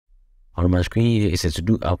On my screen here is a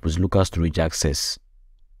to-do app with local storage access.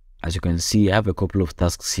 As you can see, I have a couple of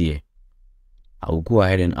tasks here. I will go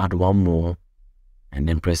ahead and add one more and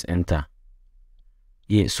then press enter.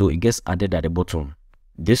 Yeah, so it gets added at the bottom.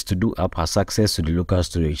 This to-do app has access to the local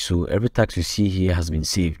storage, so every task you see here has been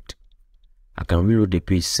saved. I can reload the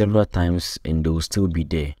page several times and they will still be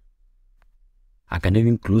there. I can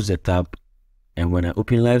even close the tab, and when I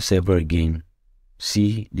open live server again,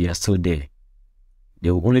 see, they are still there.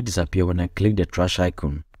 They will only disappear when I click the trash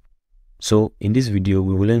icon. So in this video,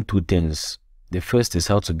 we will learn two things. The first is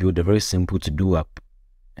how to build a very simple to-do app,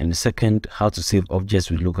 and the second, how to save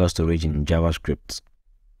objects with local storage in JavaScript.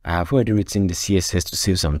 I have already written the CSS to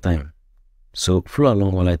save some time. So follow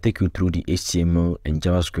along while I take you through the HTML and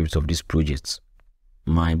JavaScript of this project.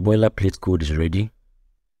 My boilerplate code is ready.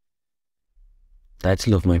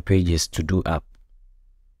 Title of my page is To-Do App.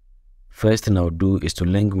 First thing I'll do is to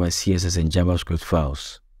link my CSS and JavaScript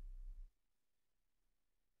files.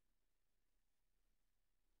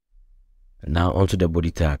 Now onto the body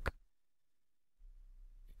tag.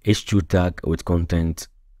 H2 tag with content.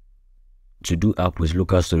 To-Do app with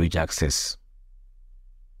local storage access.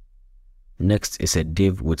 Next is a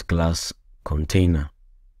div with class container.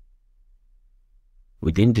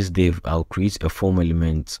 Within this div, I'll create a form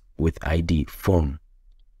element with ID form.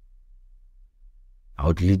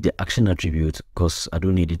 I'll delete the action attribute because I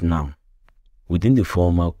don't need it now. Within the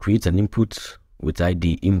form, I'll create an input with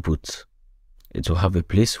ID input. It will have a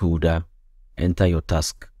placeholder, enter your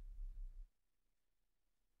task.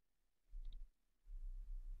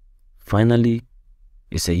 Finally,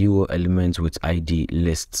 it's a URL element with ID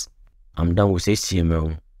lists. I'm done with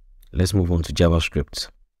HTML. Let's move on to JavaScript.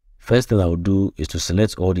 First thing I'll do is to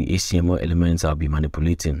select all the HTML elements I'll be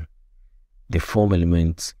manipulating. The form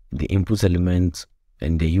element, the input element,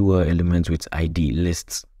 and the URL element with ID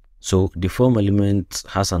lists. So the form element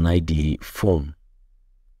has an ID form.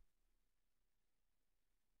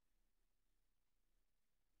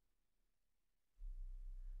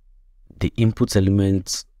 The input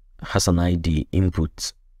element has an ID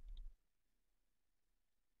input.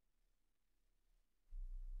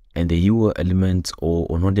 And the URL element or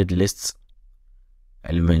ordered lists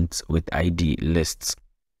element with ID lists.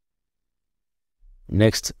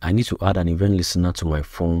 Next, I need to add an event listener to my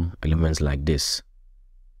form elements like this.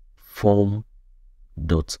 Form.add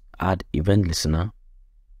event listener.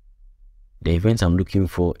 The event I'm looking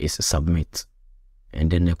for is submit,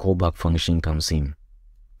 and then the callback function comes in.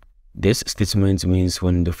 This statement means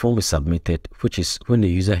when the form is submitted, which is when the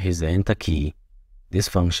user hits the enter key, this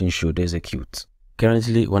function should execute.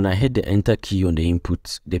 Currently, when I hit the enter key on the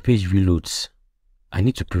input, the page reloads. I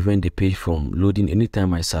need to prevent the page from loading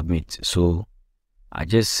anytime I submit, so I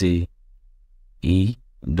just say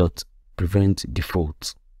e.prevent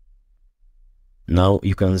default. Now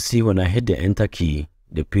you can see when I hit the enter key,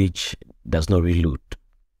 the page does not reload.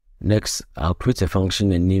 Next, I'll create a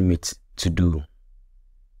function and name it to-do.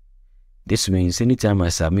 This means anytime I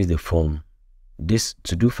submit the form, this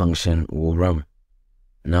to-do function will run.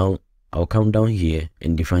 Now, I'll come down here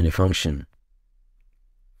and define a function.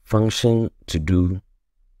 Function to-do,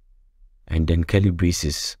 and then curly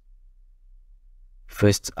braces.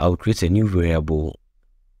 First, I'll create a new variable,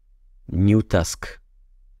 new task,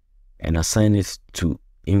 and assign it to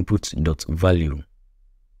input.value.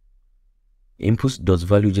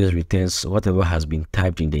 Input.value just returns whatever has been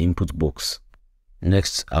typed in the input box.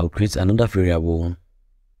 Next, I'll create another variable,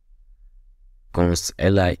 const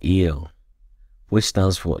lil, which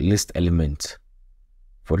stands for list element.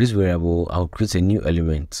 For this variable, I'll create a new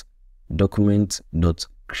element,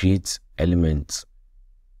 document.createElement,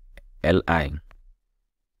 li.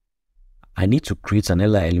 I need to create an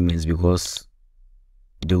li element because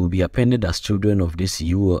they will be appended as children of this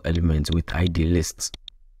URL element with ID lists.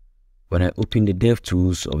 When I open the dev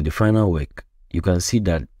tools of the final work, you can see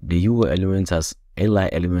that the URL element has li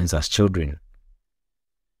elements as children.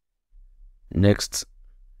 Next,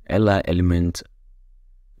 li element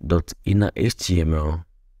dot inner HTML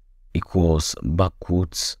equals back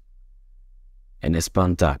quotes and a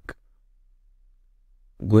span tag.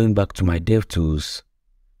 Going back to my dev tools,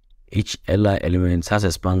 each li element has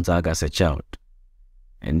a span tag as a child,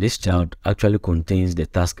 and this child actually contains the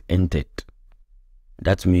task entered.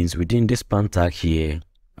 That means within this span tag here,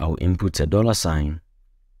 I'll input a $,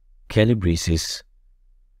 curly braces,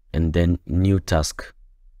 and then new task.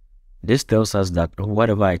 This tells us that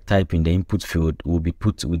whatever I type in the input field will be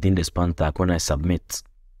put within the span tag when I submit.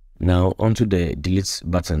 Now onto the delete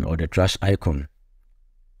button or the trash icon.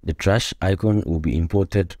 The trash icon will be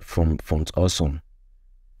imported from FontAwesome.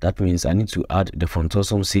 That means I need to add the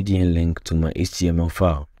FontAwesome CDN link to my HTML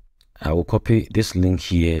file. I will copy this link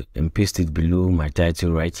here and paste it below my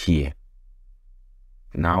title right here.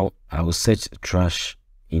 Now I will search trash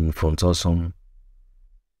in Frontawesome.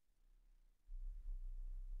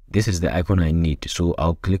 This is the icon I need, so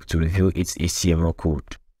I'll click to reveal its HTML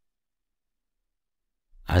code.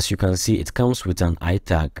 As you can see, it comes with an I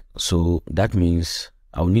tag, so that means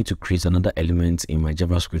I'll need to create another element in my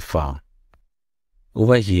JavaScript file.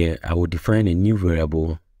 Over here, I will define a new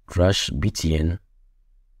variable, trash btn,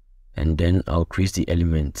 and then I'll create the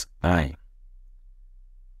element I.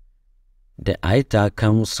 The I tag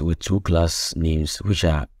comes with two class names, which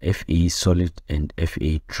are FA solid and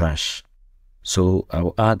FA trash. So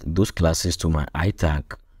I'll add those classes to my I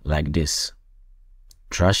tag like this: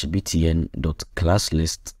 trash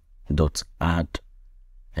btn.classlist.add,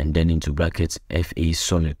 and then into brackets FA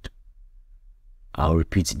solid. I'll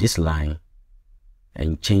repeat this line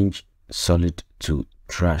and change solid to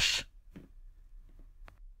trash.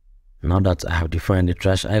 Now that I have defined the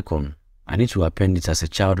trash icon, I need to append it as a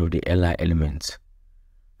child of the li element.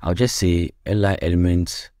 I'll just say li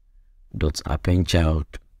element.append child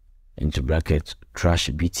into bracket trash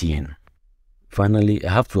btn. Finally, I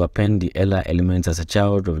have to append the li element as a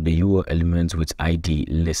child of the UO element with id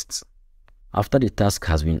list. After the task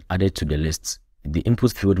has been added to the list, the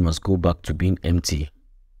input field must go back to being empty.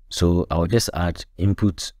 So I'll just add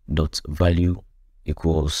input.value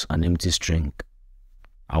equals an empty string.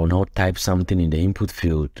 I will now type something in the input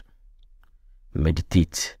field,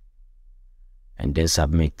 meditate, and then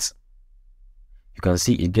submit. You can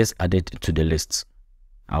see it gets added to the list.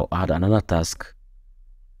 I'll add another task,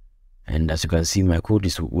 and as you can see, my code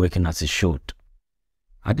is working as it should.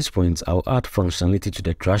 At this point, I'll add functionality to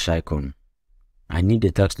the trash icon. I need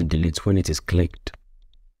the task to delete when it is clicked.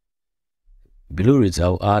 Below it,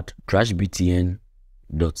 I'll add trash btn.add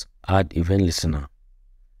event listener,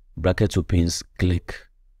 bracket opens, click,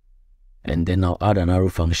 and then I'll add an arrow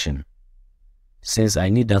function. Since I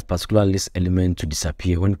need that particular list element to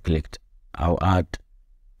disappear when clicked, I'll add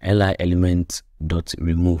li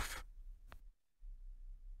element.remove.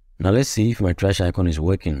 Now let's see if my trash icon is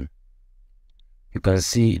working. You can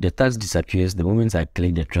see the task disappears the moment I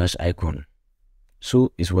click the trash icon.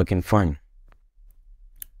 So it's working fine.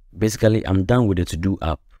 Basically, I'm done with the to-do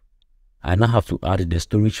app. I now have to add the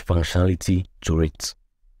storage functionality to it.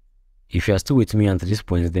 If you are still with me until this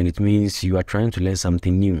point, then it means you are trying to learn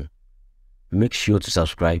something new. Make sure to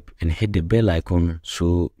subscribe and hit the bell icon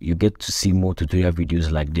so you get to see more tutorial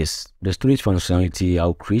videos like this. The storage functionality,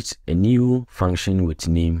 I'll create a new function with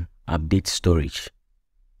name update storage.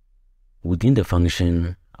 Within the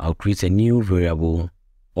function, I'll create a new variable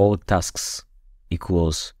all tasks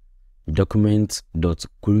equals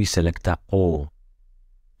document.querySelector all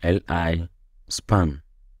li span.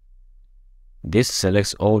 This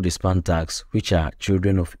selects all the span tags which are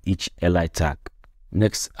children of each li tag.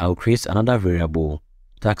 Next, I'll create another variable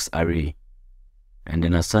tags array and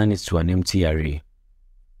then assign it to an empty array.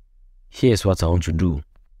 Here's what I want to do.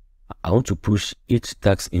 I want to push each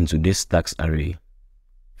task into this tags array.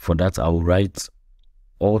 For that, I will write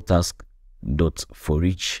all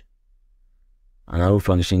task.forEach. An arrow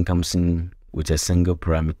function comes in with a single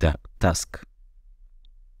parameter task.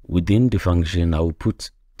 Within the function, I will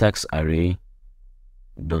put tags array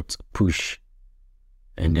dot push,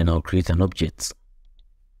 and then I'll create an object.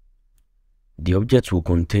 The object will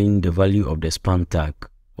contain the value of the span tag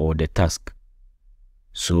or the task.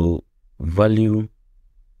 So value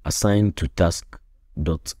assigned to task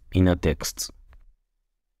dot inner text.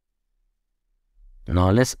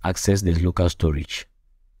 Now let's access the local storage.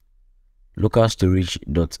 Local storage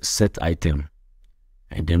dot set item,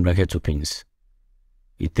 and then bracket opens.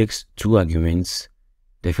 It takes two arguments.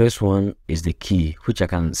 The first one is the key, which I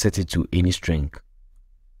can set it to any string.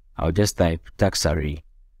 I'll just type tags array.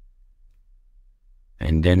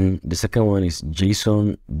 And then the second one is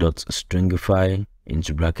json.stringify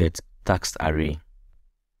into bracket text array.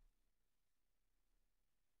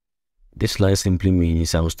 This line simply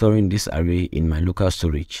means I'm storing this array in my local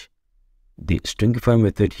storage. The stringify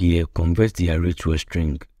method here converts the array to a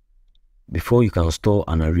string. Before you can store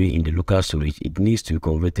an array in the local storage, it needs to be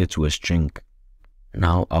converted to a string.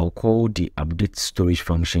 Now I'll call the update storage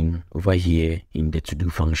function over here in the to-do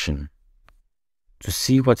function. To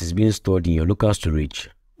see what is being stored in your local storage,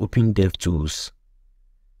 open DevTools,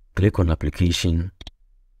 click on Application.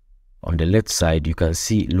 On the left side, you can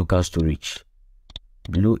see local storage.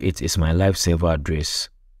 Below it is my live server address.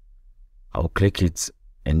 I'll click it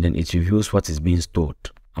and then it reveals what is being stored.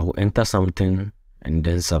 I will enter something and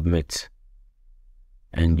then submit.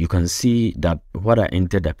 And you can see that what I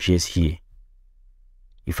entered appears here.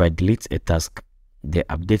 If I delete a task, the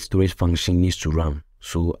update storage function needs to run.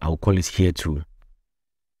 so I'll call it here too.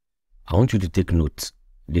 I want you to take note.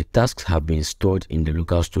 The tasks have been stored in the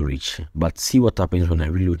local storage, but see what happens when I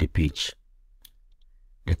reload the page.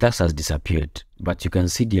 The task has disappeared, but you can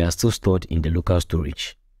see they are still stored in the local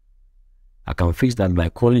storage. I can fix that by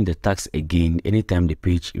calling the task again anytime the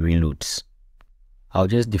page reloads. I'll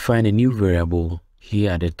just define a new variable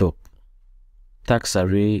here at the top. Task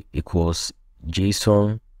array equals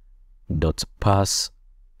json.parse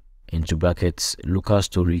into brackets local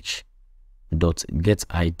storage dot get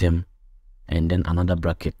item and then another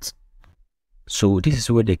bracket. So this is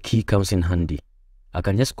where the key comes in handy. I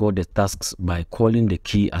can just call the tasks by calling the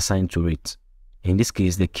key assigned to it. In this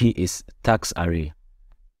case, the key is task array.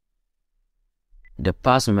 The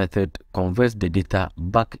parse method converts the data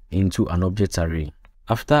back into an object array.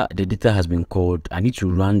 After the data has been called, I need to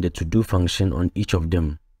run the to-do function on each of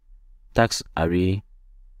them. Task array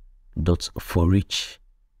dot for each,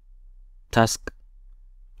 task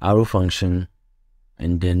arrow function,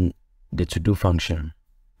 and then the to-do function.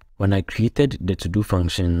 When I created the to-do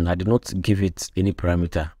function, I did not give it any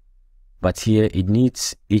parameter, but here it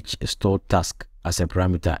needs each stored task as a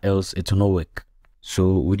parameter, else it will not work.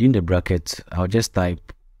 So within the bracket, I'll just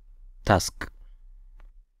type task.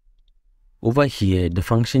 Over here, the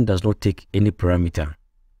function does not take any parameter,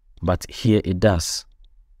 but here it does.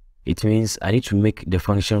 It means I need to make the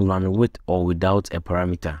function run with or without a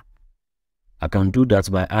parameter. I can do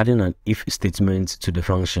that by adding an if statement to the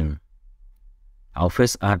function. I'll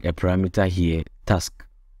first add a parameter here, task.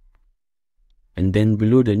 And then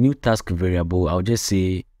below the new task variable, I'll just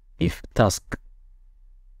say if task.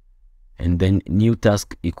 And then new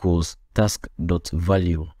task equals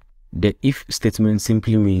task.value. The if statement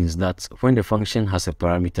simply means that when the function has a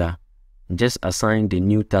parameter, just assign the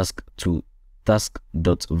new task to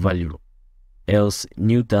task.value. Else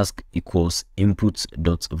new task equals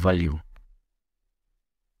input.value.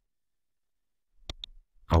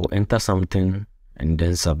 I will enter something and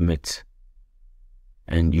then submit.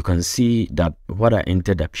 And you can see that what I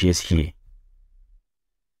entered appears here.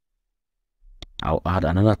 I'll add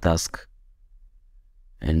another task.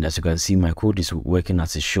 And as you can see, my code is working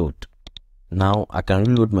as it should. Now I can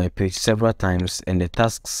reload my page several times and the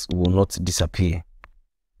tasks will not disappear.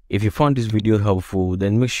 If you found this video helpful,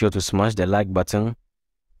 then make sure to smash the like button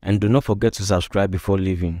and do not forget to subscribe before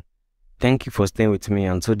leaving. Thank you for staying with me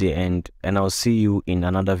until the end, and I'll see you in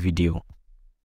another video.